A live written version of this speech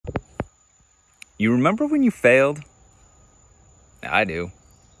You remember when you failed? I do.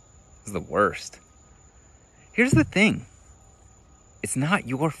 It's the worst. Here's the thing. It's not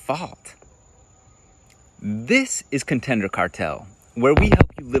your fault. This is Contender Cartel, where we help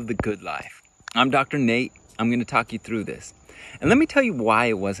you live the good life. I'm Dr. Nate. I'm going to talk you through this. And let me tell you why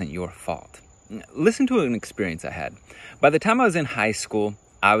it wasn't your fault. Listen to an experience I had. By the time I was in high school,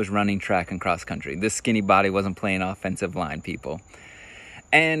 I was running track and cross country. This skinny body wasn't playing offensive line, people.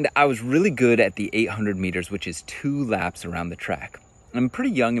 And I was really good at the 800 meters, which is 2 laps around the track. I'm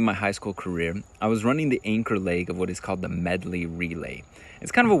pretty young in my high school career. I was running the anchor leg of what is called the medley relay.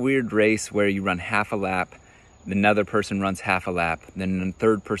 It's kind of a weird race where you run half a lap, another person runs half a lap, then the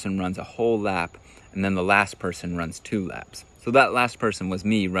third person runs a whole lap, and then the last person runs 2 laps. So that last person was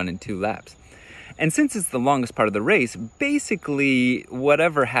me running 2 laps. And since it's the longest part of the race, basically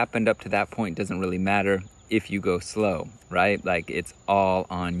whatever happened up to that point doesn't really matter if you go slow, right? Like, it's all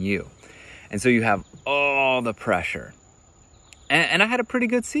on you. And so you have all the pressure. And I had a pretty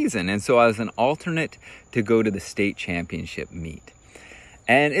good season. And so I was an alternate to go to the state championship meet.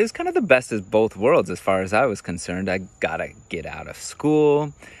 And it was kind of the best of both worlds as far as I was concerned. I got to get out of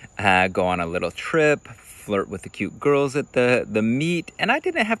school, go on a little trip, flirt with the cute girls at the meet. And I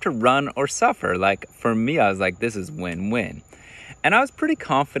didn't have to run or suffer. Like, for me, I was like, this is win-win. And I was pretty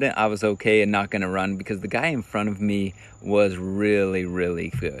confident I was okay and not going to run because the guy in front of me was really, really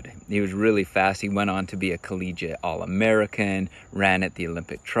good. He was really fast. He went on to be a collegiate All-American, ran at the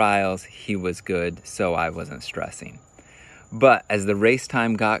Olympic trials. He was good, so I wasn't stressing. But as the race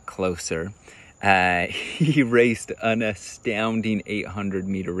time got closer, he raced an astounding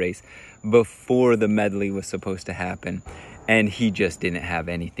 800-meter race before the medley was supposed to happen. And he just didn't have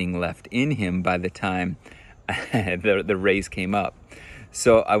anything left in him by the time the race came up.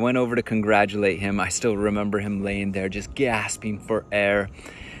 So I went over to congratulate him. I still remember him laying there just gasping for air.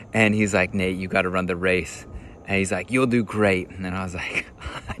 And he's like, Nate, you got to run the race. And he's like, you'll do great. And I was like,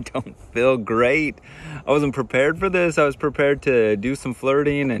 I don't feel great. I wasn't prepared for this. I was prepared to do some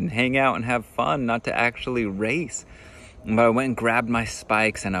flirting and hang out and have fun, not to actually race. But I went and grabbed my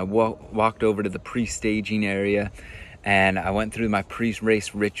spikes and I walked over to the pre-staging area. And I went through my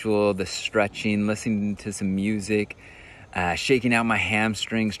pre-race ritual, the stretching, listening to some music, shaking out my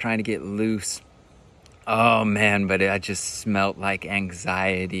hamstrings, trying to get loose. Oh man, but I just smelled like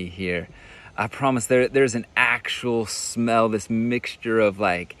anxiety here. I promise there's an actual smell, this mixture of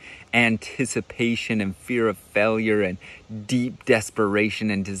like anticipation and fear of failure and deep desperation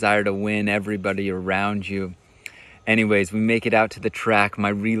and desire to win everybody around you. Anyways, we make it out to the track. My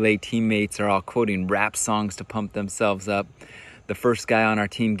relay teammates are all quoting rap songs to pump themselves up. The first guy on our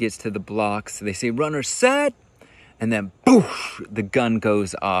team gets to the blocks. They say, runner set. And then, boof, the gun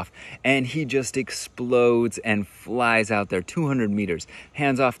goes off. And he just explodes and flies out there 200 meters.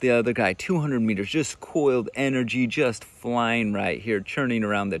 Hands off the other guy, 200 meters. Just coiled energy, just flying right here, churning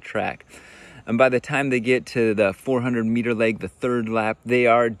around the track. And by the time they get to the 400-meter leg, the third lap, they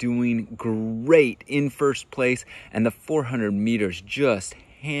are doing great in first place. And the 400 meters just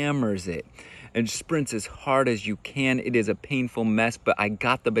hammers it and sprints as hard as you can. It is a painful mess, but I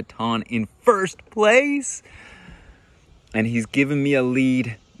got the baton in first place. And he's given me a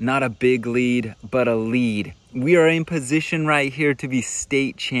lead, not a big lead, but a lead. We are in position right here to be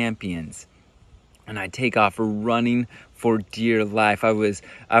state champions. And I take off running for dear life. I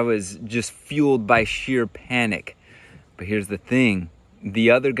was just fueled by sheer panic. But here's the thing.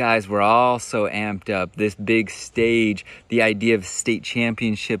 The other guys were also amped up. This big stage, the idea of state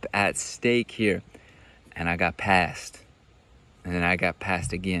championship at stake here. And I got passed. And then I got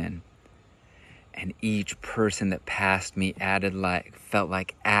passed again. And each person that passed me felt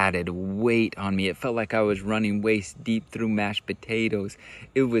like added weight on me. It felt like I was running waist deep through mashed potatoes.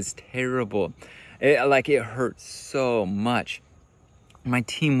 It was terrible. It hurt so much. My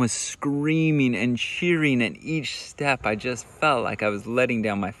team was screaming and cheering, and each step I just felt like I was letting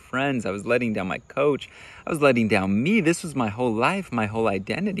down my friends. I was letting down my coach. I was letting down me. This was my whole life, my whole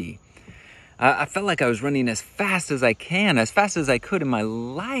identity. I felt like I was running as fast as I could in my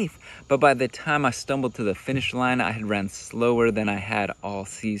life. But by the time I stumbled to the finish line, I had ran slower than I had all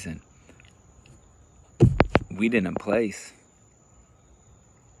season. We didn't place.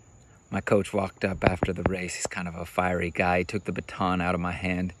 My coach walked up after the race. He's kind of a fiery guy. He took the baton out of my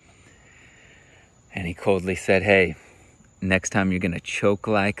hand. And he coldly said, hey, next time you're going to choke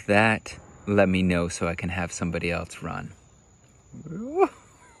like that, let me know so I can have somebody else run.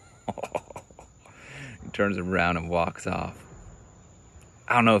 He turns around and walks off.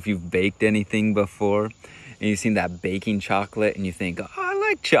 I don't know if you've baked anything before and you've seen that baking chocolate and you think, oh, I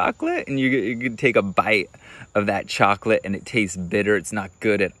like like chocolate and you could take a bite of that chocolate and it tastes bitter. It's not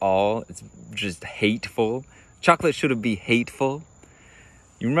good at all. It's just hateful. Chocolate shouldn't be hateful.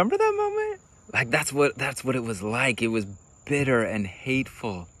 You remember that moment? Like that's what it was like. It was bitter and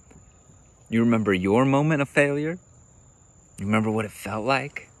hateful. You remember your moment of failure? You remember what it felt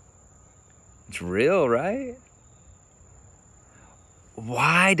like? It's real, right?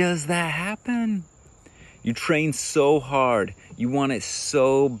 Why does that happen? You train so hard. You want it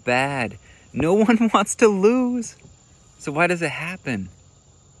so bad. No one wants to lose. So why does it happen?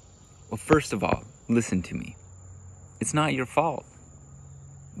 Well, first of all, listen to me. It's not your fault.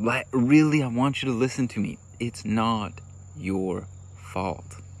 Really, I want you to listen to me. It's not your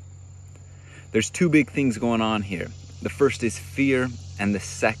fault. There's two big things going on here. The first is fear, and the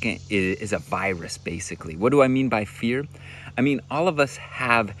second is a virus, basically. What do I mean by fear? I mean, all of us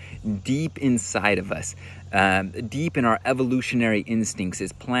have deep inside of us, deep in our evolutionary instincts,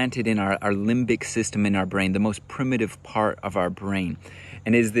 is planted in our limbic system in our brain, the most primitive part of our brain,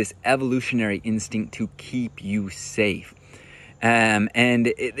 and is this evolutionary instinct to keep you safe. And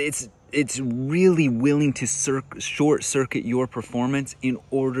it's really willing to short circuit your performance in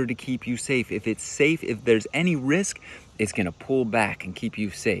order to keep you safe. If it's safe, if there's any risk, it's going to pull back and keep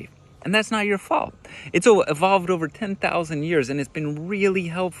you safe. And that's not your fault. It's evolved over 10,000 years, and it's been really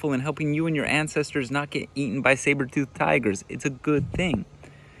helpful in helping you and your ancestors not get eaten by saber-toothed tigers. It's a good thing.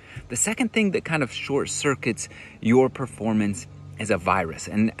 The second thing that kind of short circuits your performance is a virus.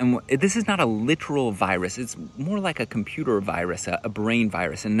 And this is not a literal virus. It's more like a computer virus, a brain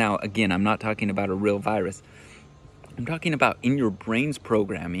virus. And now, again, I'm not talking about a real virus. I'm talking about in your brain's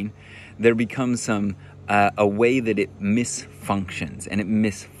programming, there becomes a way that it misfunctions and it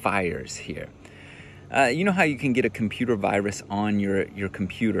misfires here. You know how you can get a computer virus on your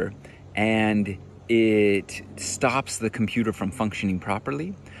computer and it stops the computer from functioning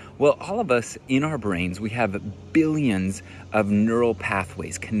properly? Well, all of us in our brains, we have billions of neural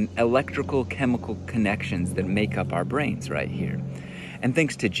pathways, electrical chemical connections that make up our brains right here. And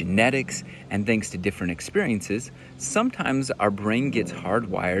thanks to genetics and thanks to different experiences, sometimes our brain gets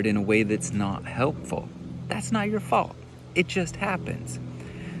hardwired in a way that's not helpful. That's not your fault. It just happens.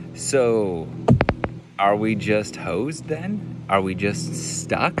 So, are we just hosed then? Are we just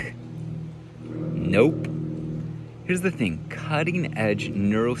stuck? Nope. Here's the thing, cutting edge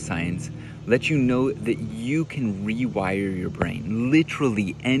neuroscience lets you know that you can rewire your brain.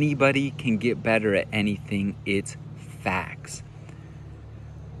 Literally anybody can get better at anything. It's facts.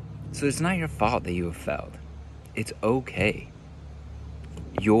 So it's not your fault that you have failed. It's okay.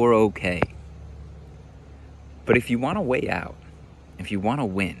 You're okay. But if you want a way out, if you want to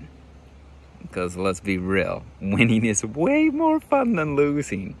win, because let's be real, winning is way more fun than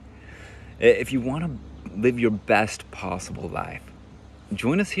losing. If you want to live your best possible life,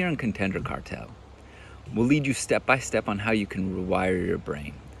 join us here in Contender Cartel. We'll lead you step by step on how you can rewire your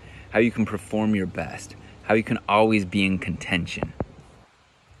brain, how you can perform your best, how you can always be in contention.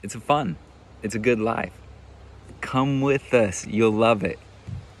 It's fun. It's a good life. Come with us. You'll love it.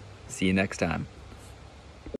 See you next time.